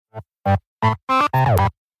Welcome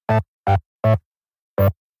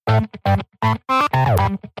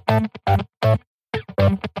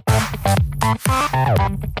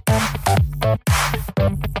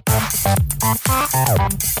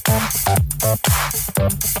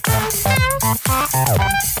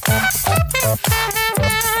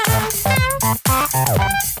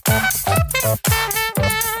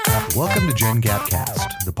to Gen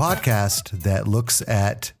Gapcast, the podcast that looks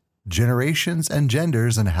at generations and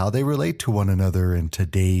genders and how they relate to one another in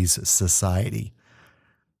today's society.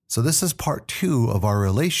 So this is part 2 of our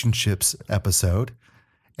relationships episode.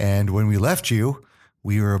 And when we left you,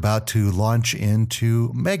 we were about to launch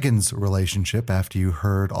into Megan's relationship after you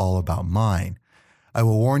heard all about mine. I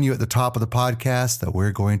will warn you at the top of the podcast that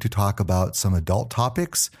we're going to talk about some adult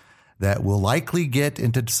topics that will likely get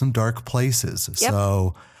into some dark places. Yep.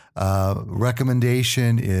 So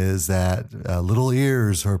recommendation is that little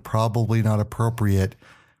ears are probably not appropriate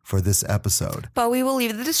for this episode. But we will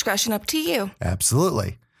leave the discretion up to you.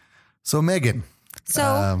 Absolutely. So Megan.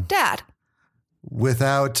 So, Dad.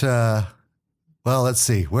 Without, well, let's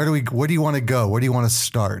see. Where do you want to go? Where do you want to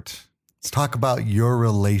start? Let's talk about your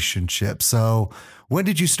relationship. So when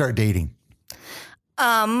did you start dating?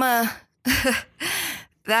 That's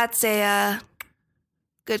a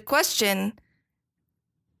good question.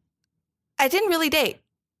 I didn't really date.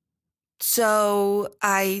 So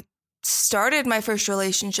I started my first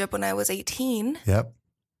relationship when I was 18. Yep.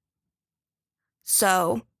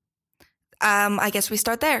 So I guess we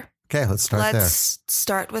start there. Okay, let's start there. Let's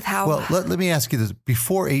start with how... Well, let me ask you this.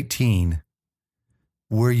 Before 18,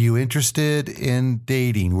 were you interested in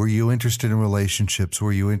dating? Were you interested in relationships?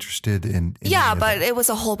 Were you interested in yeah, but it was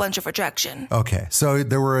a whole bunch of rejection. Okay, so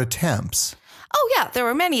there were attempts. Oh, yeah, there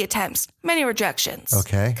were many attempts, many rejections.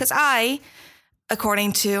 Okay. Because I,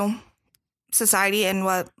 according to society and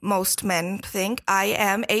what most men think, I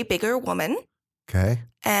am a bigger woman. Okay.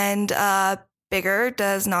 And bigger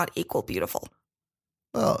does not equal beautiful.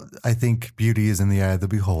 Well, I think beauty is in the eye of the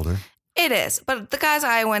beholder. It is. But the guys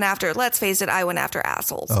I went after, let's face it, I went after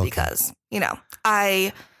assholes because,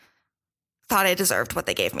 I thought I deserved what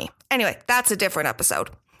they gave me. Anyway, that's a different episode.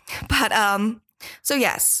 But, so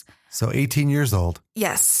yes. So 18 years old.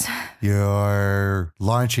 Yes. You're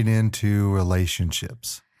launching into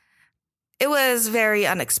relationships. It was very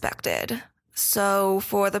unexpected. So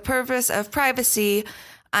for the purpose of privacy,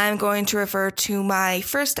 I'm going to refer to my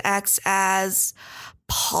first ex as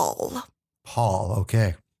Paul. Paul,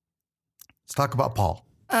 okay. Let's talk about Paul.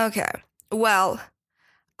 Okay. Well,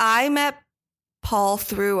 I met Paul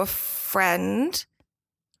through a friend,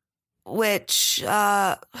 which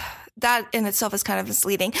that in itself is kind of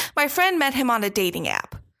misleading. My friend met him on a dating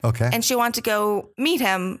app. Okay. And she wanted to go meet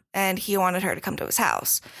him, and he wanted her to come to his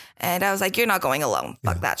house. And I was like, you're not going alone.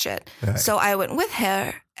 Fuck that shit. Right. So I went with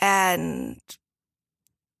her, and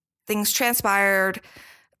things transpired.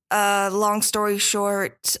 Long story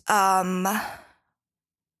short,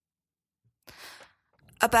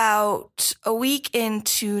 about a week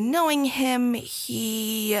into knowing him,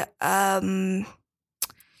 he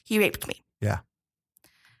raped me. Yeah.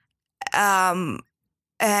 And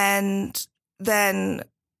then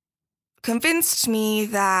convinced me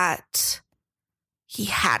that he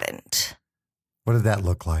hadn't. What did that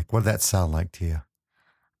look like? What did that sound like to you?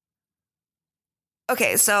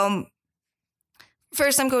 Okay, so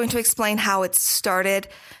first I'm going to explain how it started.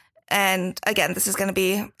 And again, this is going to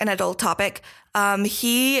be an adult topic.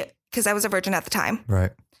 Because I was a virgin at the time.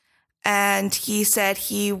 Right. And he said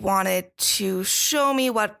he wanted to show me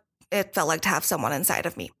what it felt like to have someone inside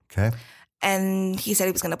of me. Okay. And he said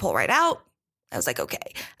he was going to pull right out. I was like,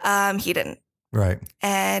 okay. He didn't. Right.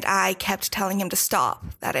 And I kept telling him to stop,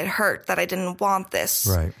 that it hurt, that I didn't want this.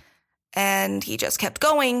 Right. And he just kept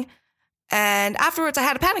going. And afterwards, I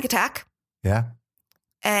had a panic attack. Yeah.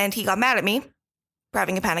 And he got mad at me for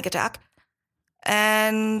having a panic attack.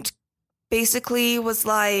 And basically was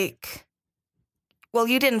like, well,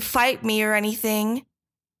 you didn't fight me or anything.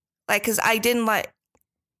 Like, because I didn't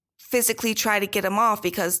physically try to get him off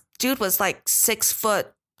because dude was like 6'9".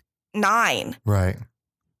 Right.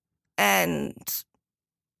 And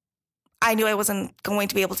I knew I wasn't going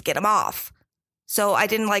to be able to get him off. So I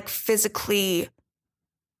didn't physically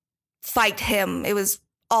fight him. It was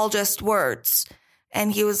all just words.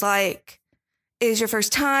 And he was like, it was your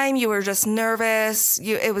first time. You were just nervous.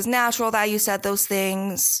 It was natural that you said those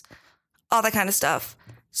things, all that kind of stuff.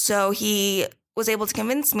 So he was able to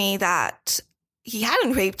convince me that he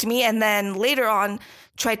hadn't raped me. And then later on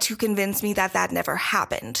tried to convince me that that never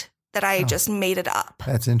happened, that I just made it up.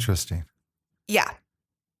 That's interesting. Yeah.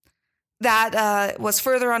 That was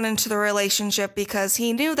further on into the relationship because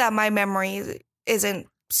he knew that my memory isn't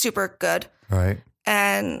super good. Right.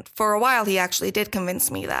 And for a while, he actually did convince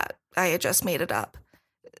me that I had just made it up.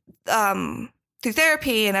 Through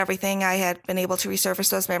therapy and everything, I had been able to resurface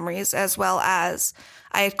those memories, as well as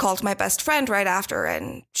I had called my best friend right after,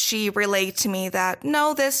 and she relayed to me that,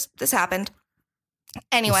 no, this happened.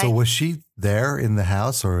 Anyway. So was she there in the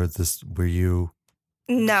house, or were you?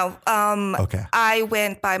 No. Okay. I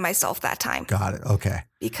went by myself that time. Got it. Okay.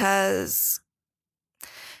 Because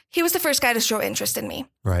he was the first guy to show interest in me.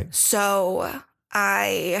 Right. So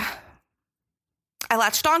I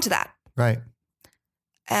latched on to that. Right.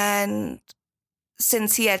 And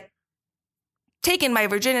since he had taken my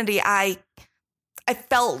virginity, I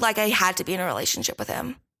felt like I had to be in a relationship with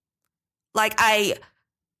him. Like, I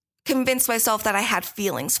convinced myself that I had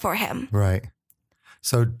feelings for him. Right.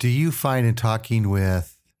 So do you find in talking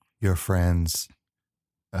with your friends,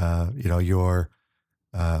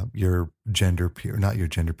 your gender peer, not your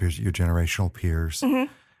gender peers, your generational peers,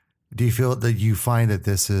 Mm-hmm. do you feel that you find that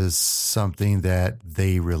this is something that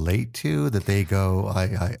they relate to, that they go,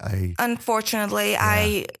 I Unfortunately,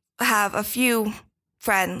 I have a few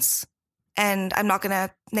friends, and I'm not going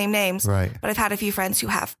to name names, right. but I've had a few friends who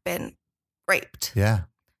have been raped. Yeah.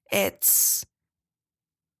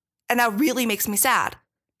 And that really makes me sad.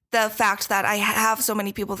 The fact that I have so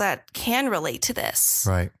many people that can relate to this.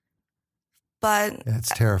 Right. But It's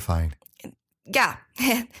terrifying. yeah,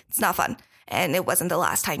 it's not fun. And it wasn't the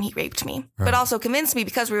last time he raped me. Right. But also convinced me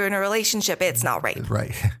because we were in a relationship, it's not rape.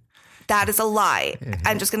 Right. That is a lie.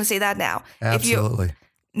 I'm just going to say that now. Absolutely. If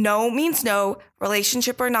no means no,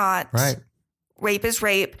 relationship or not. Right. Rape is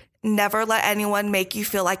rape. Never let anyone make you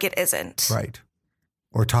feel like it isn't. Right.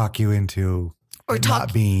 Or talk you into it talk-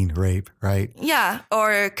 not being rape, right? Yeah,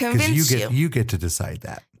 or convince Because you get to decide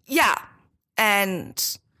that. Yeah.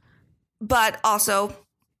 But also,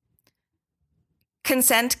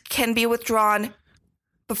 consent can be withdrawn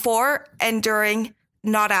before and during,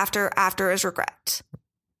 not after. After is regret.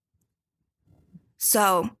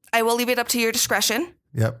 So I will leave it up to your discretion.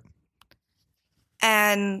 Yep.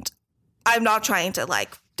 And I'm not trying to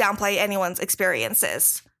downplay anyone's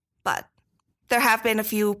experiences, but there have been a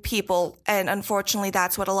few people, and unfortunately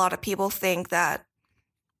that's what a lot of people think, that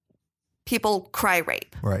people cry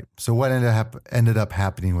rape. Right. So what ended up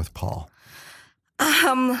happening with Paul?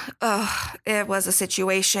 It was a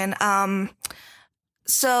situation.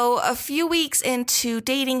 So a few weeks into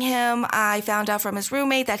dating him, I found out from his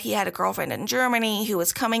roommate that he had a girlfriend in Germany who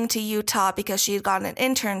was coming to Utah because she had gotten an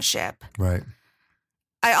internship. Right.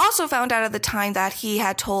 I also found out at the time that he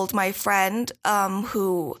had told my friend,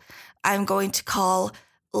 who I'm going to call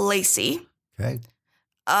Lacey, Okay.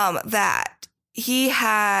 that he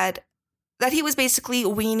was basically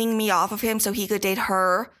weaning me off of him so he could date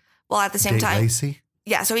her, while at the same time, Lacey?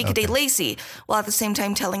 yeah, so he could Okay. date Lacey, while at the same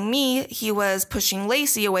time telling me he was pushing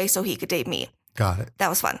Lacey away so he could date me. Got it. That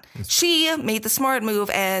was fun. She made the smart move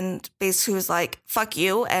and basically was like, fuck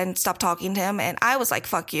you, and stopped talking to him. And I was like,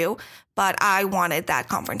 fuck you. But I wanted that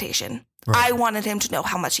confrontation. Right. I wanted him to know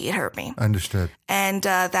how much he had hurt me. Understood. And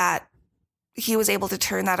that he was able to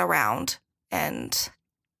turn that around and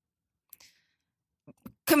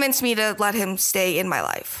convince me to let him stay in my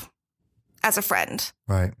life as a friend,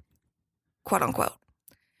 Right. quote unquote.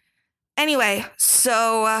 Anyway,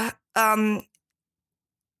 so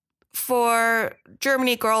for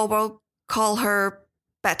Germany girl, we'll call her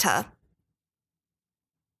Beta,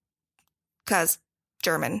 because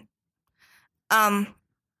German.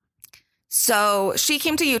 So she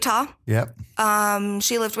came to Utah. Yep.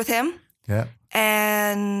 She lived with him. Yep.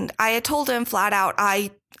 And I had told him flat out,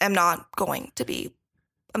 I am not going to be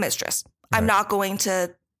a mistress. Right. I'm not going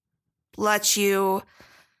to let you,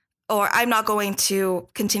 or I'm not going to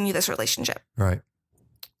continue this relationship. Right.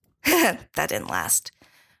 That didn't last.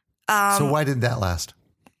 So why did that last?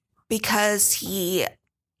 Because he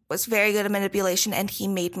was very good at manipulation and he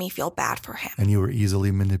made me feel bad for him. And you were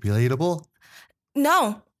easily manipulatable?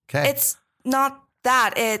 No, Okay. it's not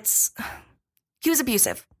that. He was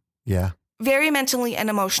abusive, Yeah. very mentally and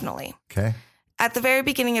emotionally. Okay. At the very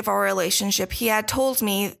beginning of our relationship, he had told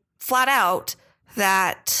me flat out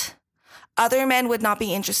that other men would not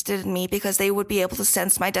be interested in me because they would be able to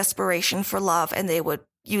sense my desperation for love and they would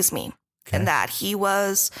use me. Okay. And that he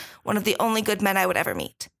was one of the only good men I would ever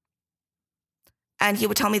meet. And he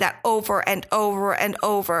would tell me that over and over and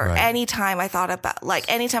over. Right. Anytime I thought about,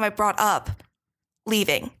 anytime I brought up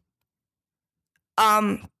leaving.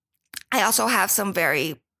 I also have some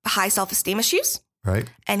very high self-esteem issues. Right.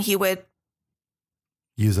 And he would,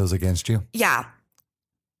 Use those against you? yeah.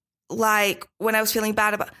 Like when I was feeling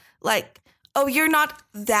bad about, oh, you're not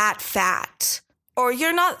that fat. Or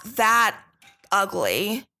you're not that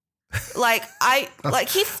ugly. Like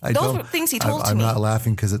those were things he told to I'm me. not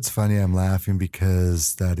laughing because it's funny. I'm laughing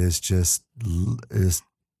because that is just is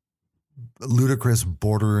ludicrous,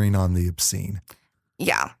 bordering on the obscene.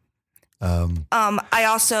 Yeah. I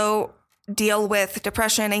also deal with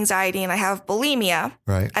depression, anxiety, and I have bulimia.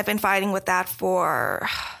 Right. I've been fighting with that for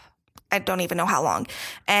I don't even know how long.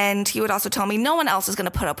 And he would also tell me no one else is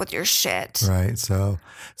going to put up with your shit. Right. So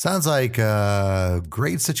sounds like a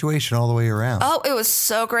great situation all the way around. Oh, it was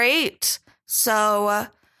so great. So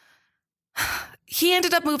he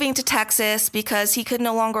ended up moving to Texas because he could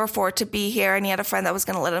no longer afford to be here, and he had a friend that was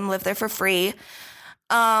going to let him live there for free.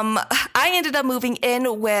 I ended up moving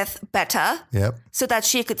in with Betta. Yep. So that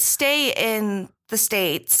she could stay in the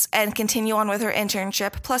States and continue on with her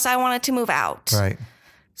internship. Plus, I wanted to move out. Right.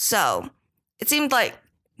 So it seemed like,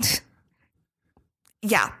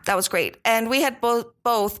 yeah, that was great. And we had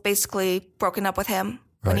both basically broken up with him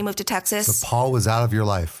when he moved to Texas. So Paul was out of your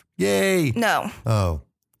life. Yay. No. Oh.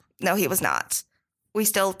 No, he was not. We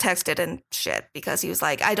still texted and shit because he was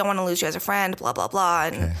like, I don't want to lose you as a friend, blah, blah, blah.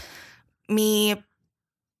 And me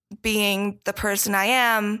being the person I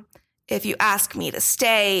am, if you ask me to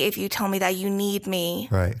stay, if you tell me that you need me,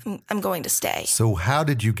 right, I'm going to stay. So how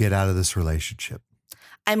did you get out of this relationship?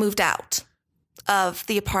 I moved out of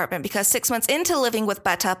the apartment because 6 months into living with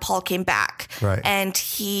Betta, Paul came back. Right. And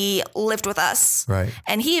he lived with us. Right.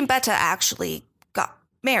 And he and Betta actually got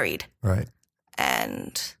married. Right.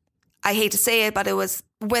 And I hate to say it, but it was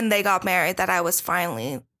when they got married that I was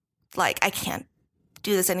finally like, I can't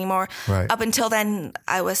do this anymore. Right. Up until then,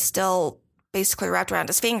 I was still basically wrapped around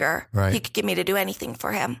his finger. Right. He could get me to do anything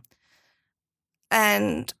for him.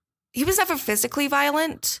 And he was never physically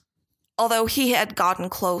violent, although he had gotten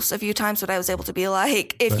close a few times, but I was able to be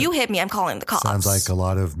like, if you hit me, I'm calling the cops. Sounds like a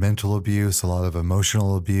lot of mental abuse, a lot of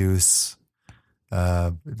emotional abuse.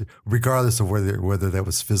 Regardless of whether that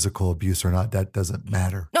was physical abuse or not, that doesn't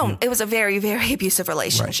matter. No, it was a very, very abusive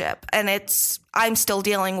relationship. Right. And I'm still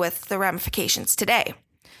dealing with the ramifications today.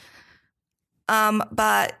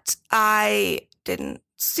 But I didn't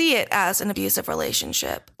see it as an abusive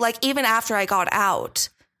relationship. Like, even after I got out,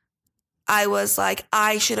 I was like,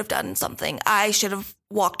 I should have done something. I should have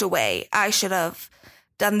walked away. I should have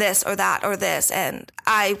done this or that or this. And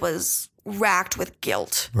I was racked with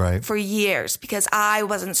guilt for years because I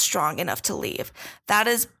wasn't strong enough to leave. That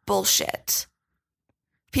is bullshit.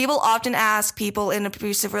 People often ask people in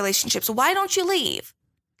abusive relationships, why don't you leave?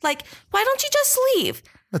 Like, why don't you just leave?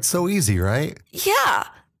 That's so easy, right? Yeah.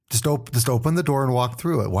 Just open the door and walk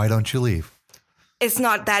through it. Why don't you leave? It's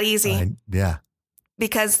not that easy. Yeah.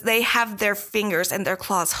 Because they have their fingers and their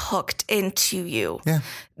claws hooked into you. Yeah.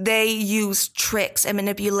 They use tricks and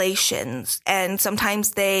manipulations, and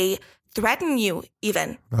sometimes they threaten you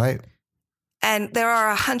even. Right. And there are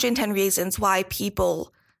 110 reasons why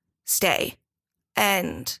people stay.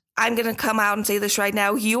 And I'm going to come out and say this right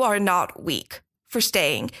now. You are not weak for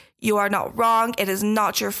staying. You are not wrong. It is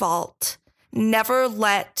not your fault. Never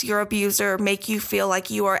let your abuser make you feel like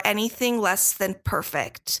you are anything less than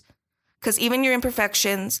perfect. Because even your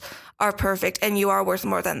imperfections are perfect and you are worth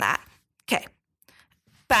more than that. Okay.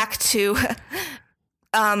 Back to...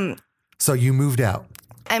 So you moved out.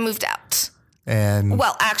 I moved out. And...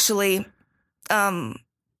 Well, actually,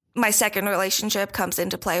 my second relationship comes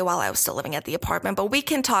into play while I was still living at the apartment. But we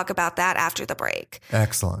can talk about that after the break.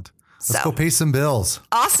 Excellent. Let's go pay some bills.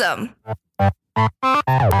 Awesome.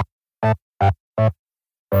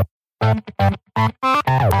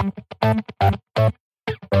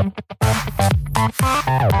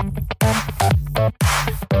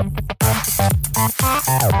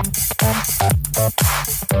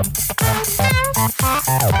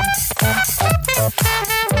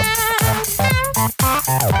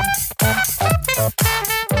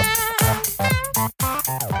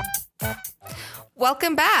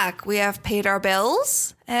 Welcome back. We have paid our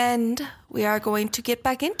bills and we are going to get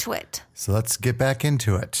back into it. So let's get back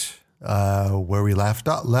into it. Where we left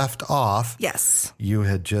off. Yes. You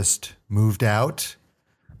had just moved out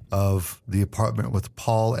of the apartment with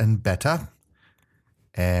Paul and Betta.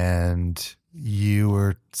 And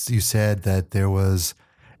you said that there was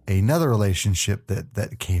another relationship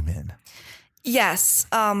that came in. Yes.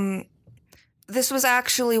 This was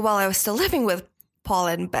actually while I was still living with Paul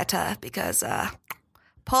and Betta because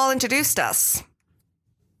Paul introduced us.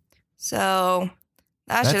 So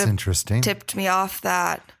that should have interesting. Tipped me off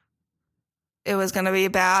that it was going to be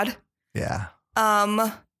bad. Yeah.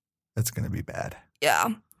 That's going to be bad. Yeah.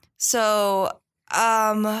 So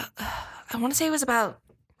I want to say it was about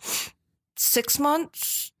 6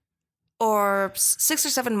 months or 6 or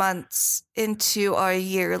 7 months into our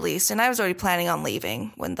year lease, and I was already planning on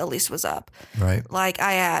leaving when the lease was up. Right. Like,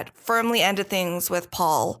 I had firmly ended things with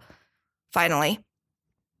Paul, finally.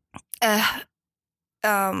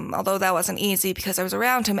 Although that wasn't easy because I was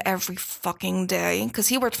around him every fucking day because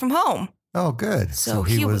he worked from home. Oh, good. So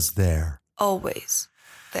he was there. Always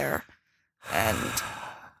there. And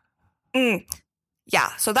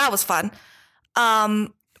yeah, so that was fun.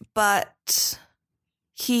 But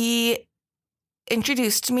he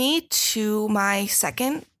introduced me to my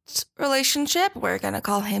second relationship. We're going to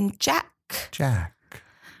call him Jack. Jack.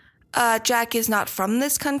 Jack is not from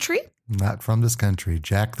this country. Not from this country.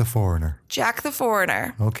 Jack the Foreigner. Jack the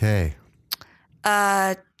Foreigner. Okay.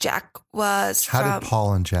 Jack was How did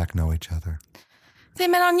Paul and Jack know each other? They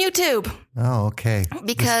met on YouTube. Oh, okay.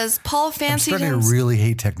 Because Paul fancied him. I'm starting to really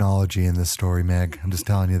hate technology in this story, Meg. I'm just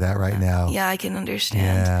telling you that right now. Yeah, I can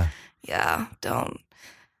understand. Yeah, don't.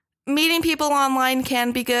 Meeting people online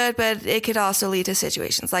can be good, but it could also lead to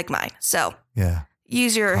situations like mine. So, yeah.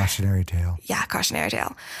 Use your cautionary tale. Yeah, cautionary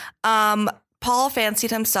tale. Paul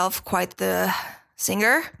fancied himself quite the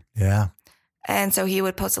singer. Yeah. And so he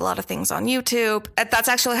would post a lot of things on YouTube. That's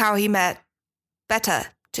actually how he met Betta,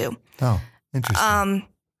 too. Oh, interesting.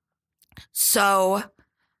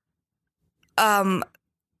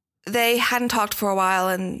 They hadn't talked for a while,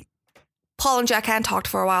 and Paul and Jack hadn't talked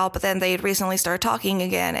for a while, but then they had recently started talking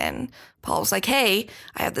again, and Paul was like, hey,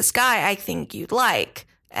 I have this guy I think you'd like.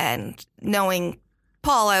 And knowing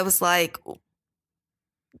Paul, I was like,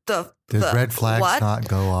 Did red flags what? Not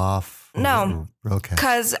go off? No. Okay.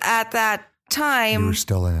 Because at that time, you were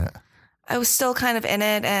still in it. I was still kind of in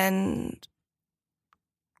it, and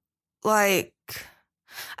like,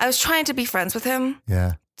 I was trying to be friends with him.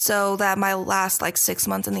 Yeah. So that my last 6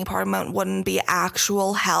 months in the apartment wouldn't be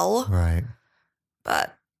actual hell. Right.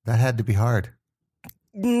 But that had to be hard.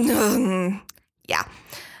 Yeah.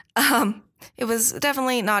 It was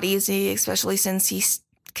definitely not easy, especially since he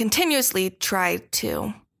continuously tried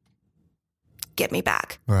to get me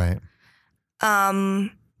back. Right.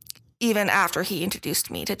 Even after he introduced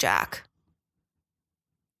me to Jack.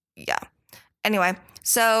 Yeah. Anyway,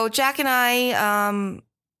 so Jack and I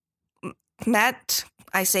met.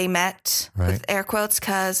 I say met with air quotes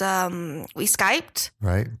because we Skyped.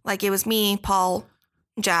 Right. Like, it was me, Paul,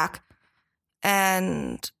 Jack,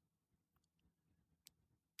 and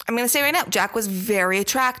I'm going to say right now, Jack was very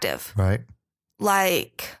attractive. Right.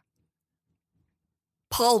 Like,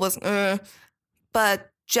 Paul was,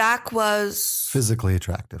 but Jack was physically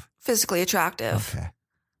attractive. Okay.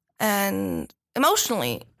 And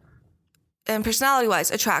emotionally and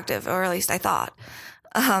personality-wise attractive, or at least I thought.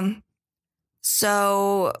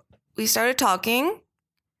 So we started talking,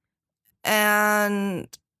 and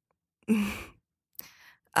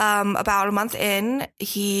about a month in,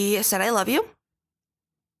 he said, I love you.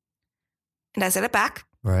 And I said it back.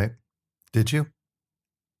 Right. Did you?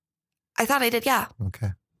 I thought I did, yeah.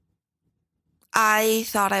 Okay. I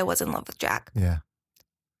thought I was in love with Jack. Yeah.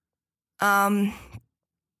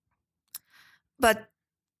 But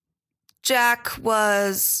Jack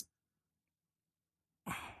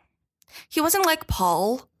he wasn't like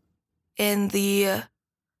Paul in the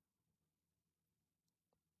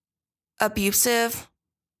abusive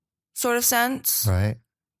sort of sense. Right.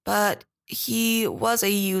 But he was a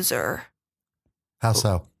user. How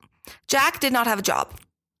so? Jack did not have a job.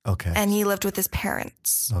 Okay. And he lived with his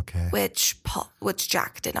parents. Okay. Which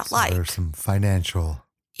Jack did not so like. There's some financial.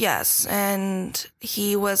 Yes, and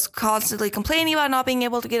he was constantly complaining about not being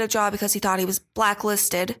able to get a job because he thought he was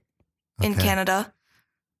blacklisted in Canada.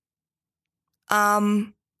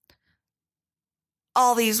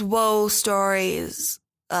 All these woe stories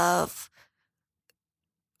of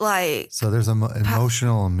So there's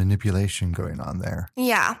emotional manipulation going on there.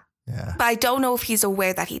 Yeah. Yeah. But I don't know if he's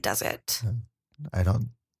aware that he does it. I don't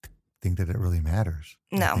think that it really matters.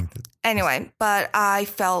 No. Anyway, but I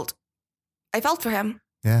felt for him.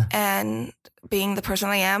 Yeah. And being the person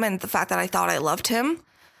I am, and the fact that I thought I loved him.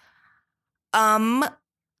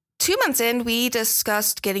 2 months in, we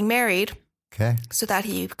discussed getting married. Okay. So that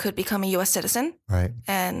he could become a U.S. citizen. Right.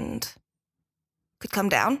 And could come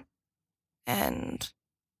down. And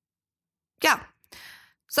yeah.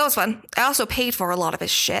 So it was fun. I also paid for a lot of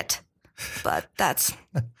his shit. But that's...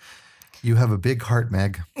 You have a big heart,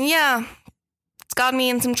 Meg. Yeah. It's got me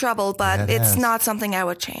in some trouble, but it's not something I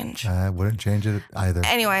would change. I wouldn't change it either.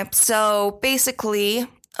 Anyway, so basically,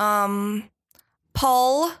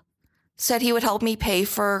 Paul said he would help me pay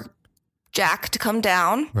for Jack to come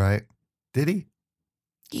down. Right. Did he?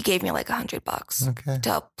 He gave me $100 to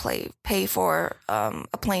help pay for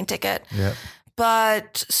a plane ticket. Yeah.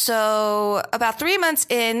 But so about 3 months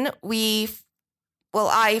in,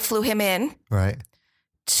 I flew him in Right.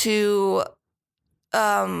 to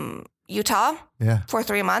Utah Yeah. for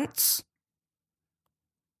 3 months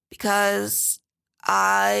because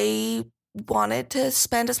I wanted to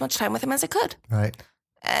spend as much time with him as I could. Right.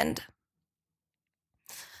 And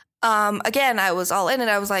again, I was all in it.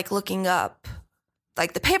 I was like looking up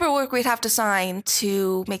like the paperwork we'd have to sign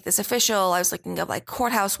to make this official. I was looking up like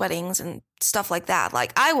courthouse weddings and stuff like that.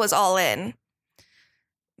 Like I was all in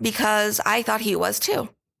because I thought he was too.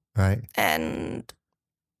 Right. And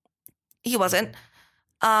he wasn't.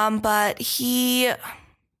 But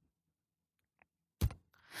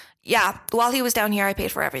while he was down here, I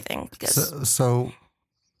paid for everything. Because So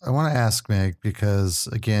I want to ask, Meg, because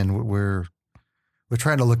again, we're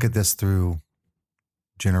trying to look at this through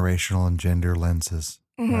generational and gender lenses,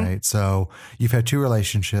 right? So you've had 2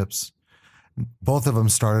 relationships. Both of them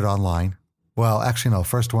started online. Well, actually, no.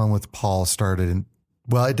 First one with Paul it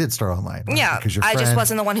did start online. Right? Yeah, because your I just friend-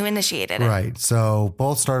 wasn't the one who initiated it. Right. So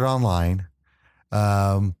both started online.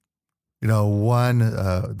 The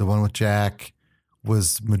one with Jack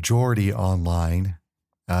was majority online.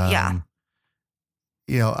 Yeah.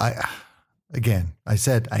 I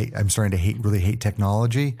said I'm starting to really hate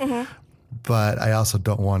technology, but I also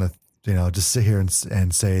don't want to, just sit here and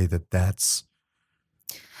say that that's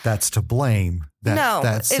to blame.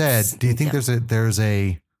 That said, do you think there's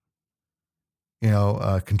a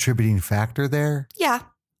contributing factor there? Yeah,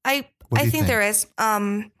 I think there is.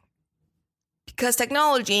 Because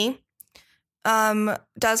technology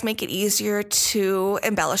does make it easier to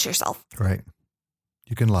embellish yourself. Right.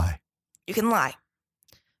 You can lie.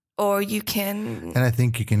 Or you can. And I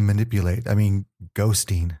think you can manipulate. I mean,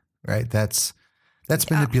 ghosting, right? That's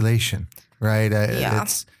manipulation, right?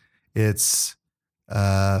 It's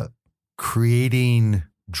creating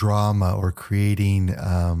drama or creating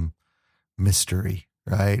mystery,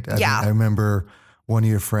 right? I remember one of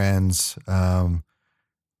your friends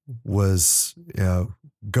was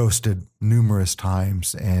ghosted numerous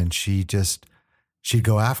times, and she'd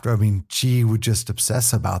go after. I mean, she would just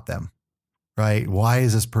obsess about them, right? Why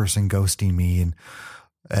is this person ghosting me?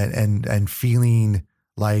 And feeling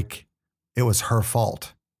like it was her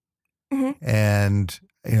fault. Mm-hmm. And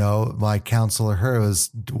my counsel to her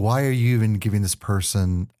was, why are you even giving this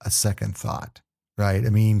person a second thought, right? I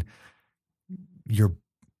mean, you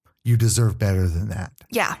deserve better than that.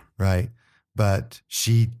 Yeah. Right. But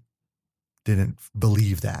she didn't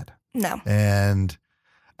believe that. No. And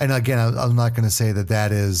again, I'm not going to say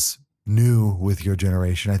that is new with your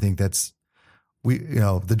generation. I think that's,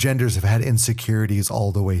 the genders have had insecurities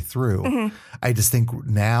all the way through. Mm-hmm. I just think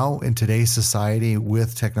now in today's society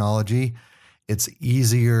with technology, it's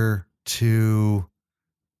easier to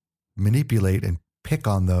manipulate and pick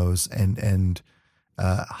on those and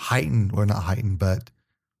heighten, or not heighten, but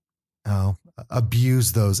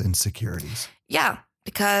abuse those insecurities. Yeah,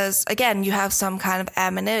 because again, you have some kind of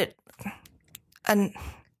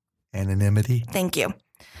anonymity. Thank you.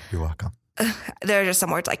 You're welcome. There are just some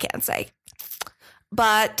words I can't say.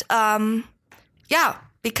 But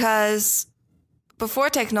because before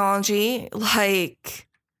technology, like,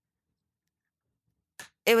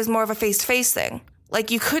 it was more of a face-to-face thing.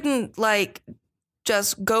 Like, you couldn't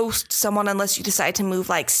just ghost someone unless you decide to move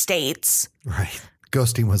states. Right.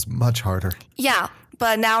 Ghosting was much harder. Yeah,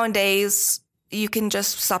 but nowadays you can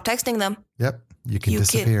just stop texting them. Yep. You can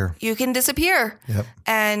disappear. You can disappear. Yep.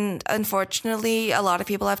 And unfortunately, a lot of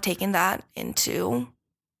people have taken that into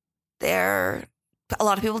a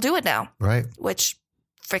lot of people do it now. Right. Which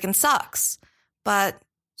freaking sucks. But.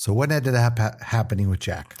 So what ended up happening with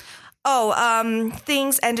Jack?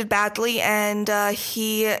 Things ended badly, and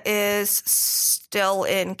he is still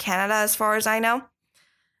in Canada as far as I know.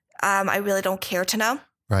 I really don't care to know.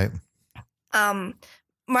 Right.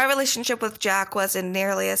 My relationship with Jack wasn't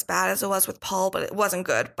nearly as bad as it was with Paul, but it wasn't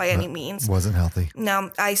good by any means. Wasn't healthy. No,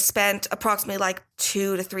 I spent approximately $2,000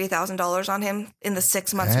 to $3,000 on him in the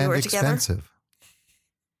 6 months we were together. Expensive.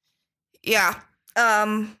 Yeah.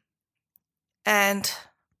 And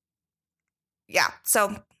yeah,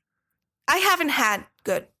 so I haven't had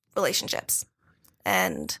good relationships,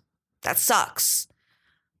 and that sucks.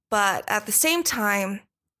 But at the same time,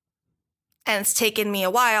 and it's taken me a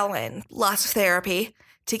while and lots of therapy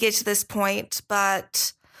to get to this point,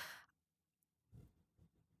 but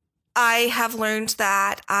I have learned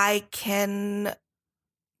that I can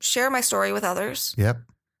share my story with others. Yep.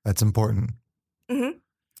 That's important. Mm-hmm.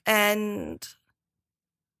 And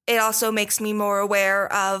it also makes me more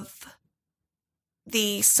aware of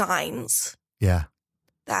the signs. Yeah.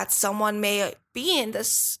 That someone may be in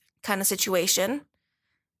this kind of situation.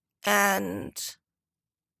 And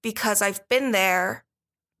because I've been there,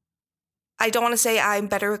 I don't want to say I'm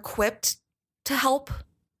better equipped to help,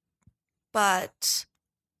 but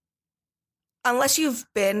unless you've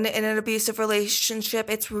been in an abusive relationship,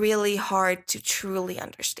 it's really hard to truly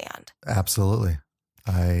understand. Absolutely.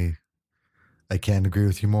 I can't agree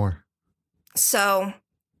with you more. So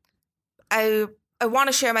I want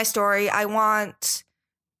to share my story. I want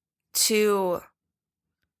to,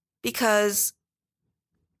 because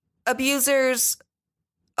abusers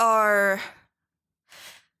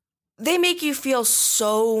they make you feel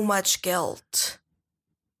so much guilt.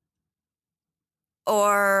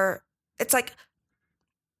 Or it's like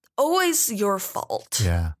always your fault.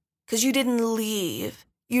 Yeah. Because you didn't leave.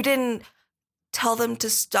 You didn't tell them to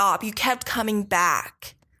stop. You kept coming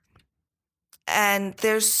back. And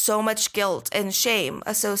there's so much guilt and shame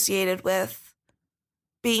associated with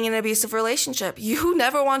being in an abusive relationship. You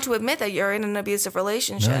never want to admit that you're in an abusive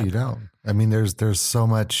relationship. No, you don't. I mean, there's so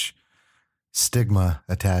much stigma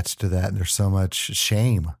attached to that, and there's so much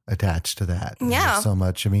shame attached to that. Yeah. There's so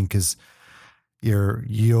much. I mean, because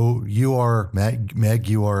you are Meg.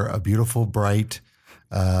 You are a beautiful, bright,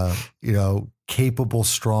 capable,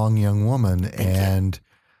 strong young woman, and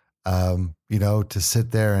to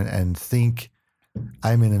sit there and think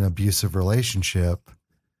I'm in an abusive relationship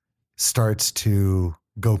starts to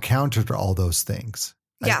go counter to all those things.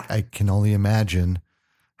 Yeah, I can only imagine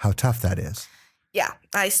how tough that is. Yeah,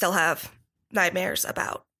 I still have nightmares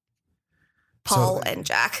about Paul and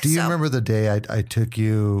Jack. Do you remember the day I took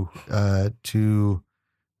you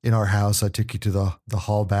in our house? I took you to the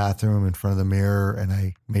hall bathroom in front of the mirror, and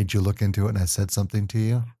I made you look into it, and I said something to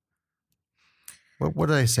you. What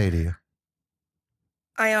did I say to you?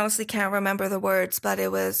 I honestly can't remember the words, but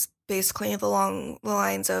it was basically along the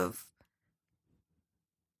lines of,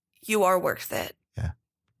 "You are worth it. Yeah.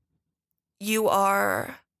 You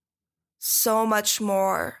are so much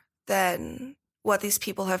more than what these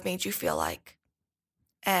people have made you feel like."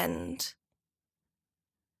 And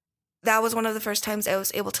that was one of the first times I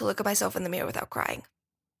was able to look at myself in the mirror without crying.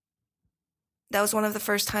 That was one of the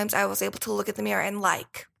first times I was able to look at the mirror and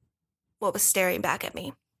like what was staring back at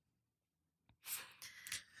me.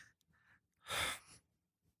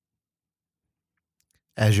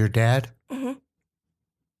 As your dad, Mm-hmm.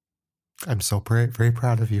 I'm so very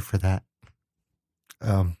proud of you for that.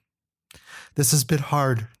 This has been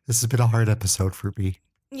hard. This has been a hard episode for me.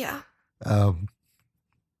 Yeah. I've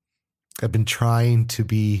been trying to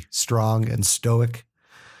be strong and stoic,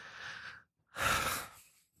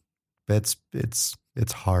 but it's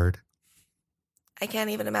hard. I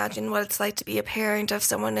can't even imagine what it's like to be a parent of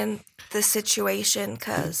someone in this situation,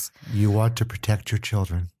 because you want to protect your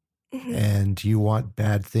children, mm-hmm. and you want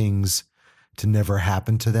bad things to never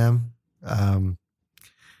happen to them.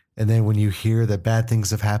 And then when you hear that bad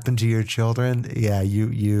things have happened to your children, yeah,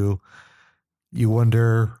 you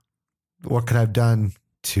wonder, what could I have done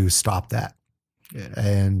to stop that?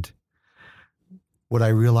 And what I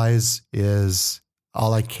realize is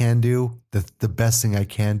all I can do, the best thing I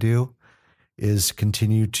can do, is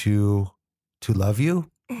continue to love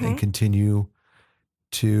you Mm-hmm. and continue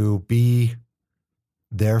to be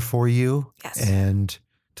there for you. Yes. And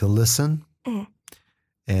to listen. Mm-hmm.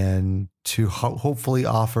 And to hopefully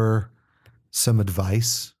offer some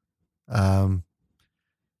advice. I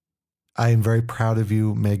am very proud of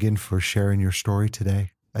you, Megan, for sharing your story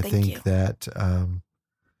today. I Thank think you. that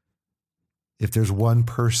if there's one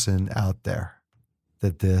person out there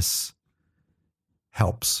that this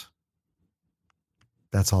helps,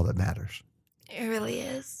 that's all that matters. It really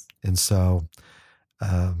is. And so,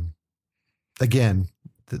 again,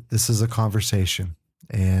 this is a conversation,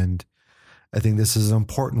 and I think this is an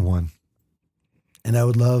important one. And I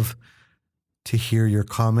would love to hear your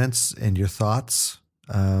comments and your thoughts,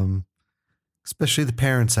 especially the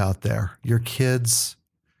parents out there. Your kids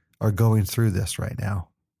are going through this right now.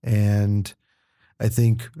 And I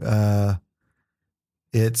think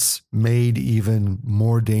it's made even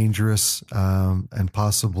more dangerous and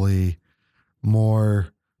possibly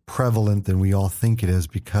more prevalent than we all think it is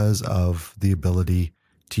because of the ability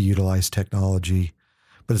to utilize technology.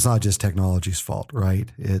 But it's not just technology's fault, right?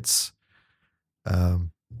 It's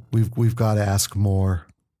we've got to ask more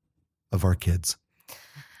of our kids.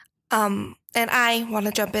 And I want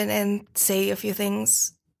to jump in and say a few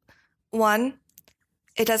things. One,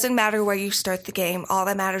 it doesn't matter where you start the game. All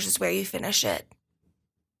that matters is where you finish it.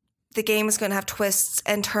 The game is going to have twists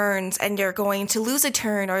and turns, and you're going to lose a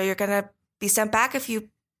turn, or you're going to be sent back a few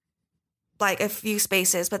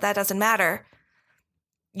spaces, but that doesn't matter.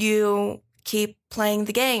 You keep playing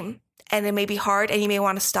the game, and it may be hard and you may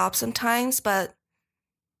want to stop sometimes, but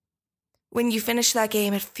when you finish that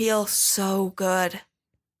game, it feels so good.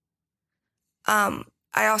 I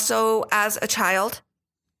also, as a child,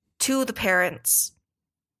 to the parents,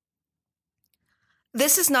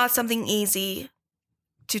 this is not something easy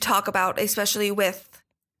to talk about, especially with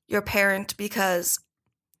your parent, because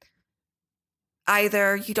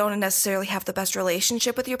either you don't necessarily have the best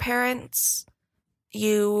relationship with your parents,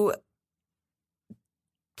 you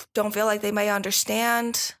don't feel like they may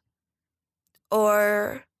understand,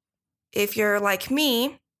 or if you're like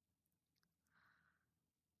me,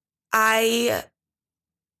 I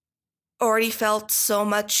already felt so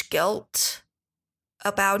much guilt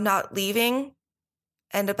about not leaving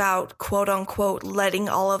and about quote unquote letting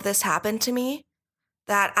all of this happen to me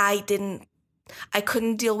that I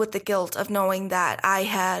couldn't deal with the guilt of knowing that I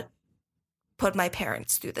had put my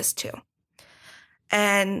parents through this too.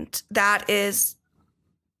 And that is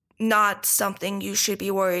not something you should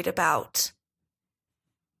be worried about.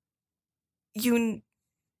 You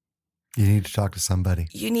need to talk to somebody.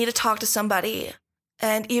 You need to talk to somebody.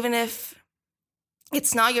 And even if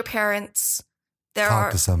it's not your parents,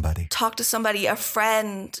 talk to somebody, a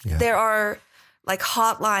friend. Yeah. There are like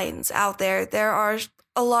hotlines out there. There are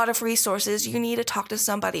a lot of resources. You need to talk to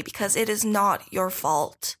somebody because it is not your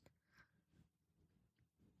fault.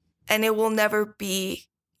 And it will never be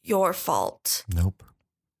your fault. Nope.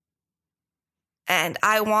 And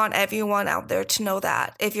I want everyone out there to know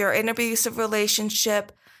that. If you're in an abusive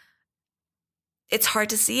relationship, it's hard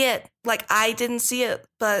to see it. Like, I didn't see it,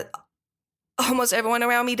 but almost everyone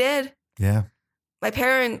around me did. Yeah. My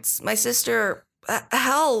parents, my sister,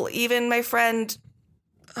 hell, even my friend,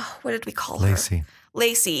 what did we call her?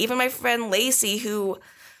 Lacey. Even my friend Lacey, who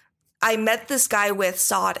I met this guy with,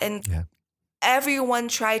 saw it. And everyone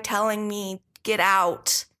tried telling me, get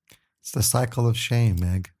out. It's the cycle of shame,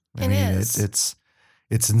 Meg. I mean,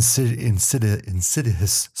 it's insidious.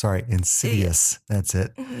 That's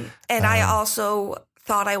it. Mm-hmm. And I also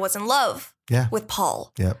thought I was in love with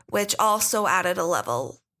Paul, which also added a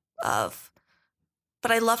level of,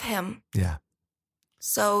 but I love him. Yeah.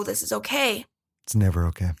 So this is okay. It's never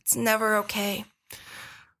okay. It's never okay.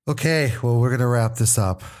 Okay, well, we're going to wrap this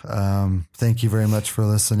up. Thank you very much for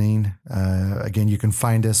listening. Again, you can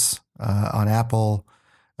find us on Apple,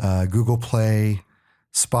 Google Play,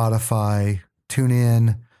 Spotify,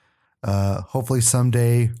 TuneIn, hopefully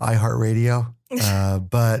someday iHeartRadio.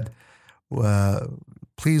 But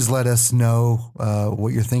please let us know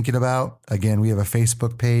what you're thinking about. Again, we have a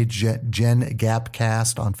Facebook page, Gen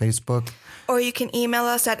Gapcast on Facebook. Or you can email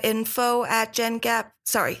us at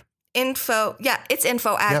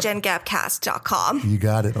info@gengapcast.com. You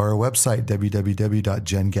got it. Or our website,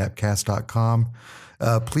 www.gengapcast.com.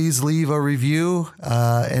 Please leave a review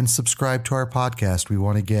and subscribe to our podcast. We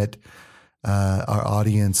want to get our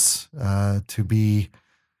audience to be,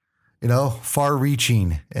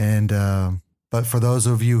 far-reaching. And but for those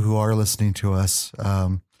of you who are listening to us,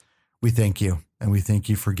 we thank you. And we thank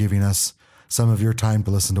you for giving us some of your time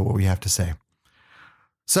to listen to what we have to say.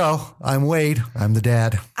 So I'm Wade. I'm the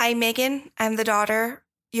dad. I'm Megan. I'm the daughter.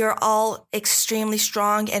 You're all extremely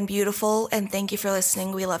strong and beautiful. And thank you for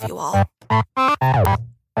listening. We love you all.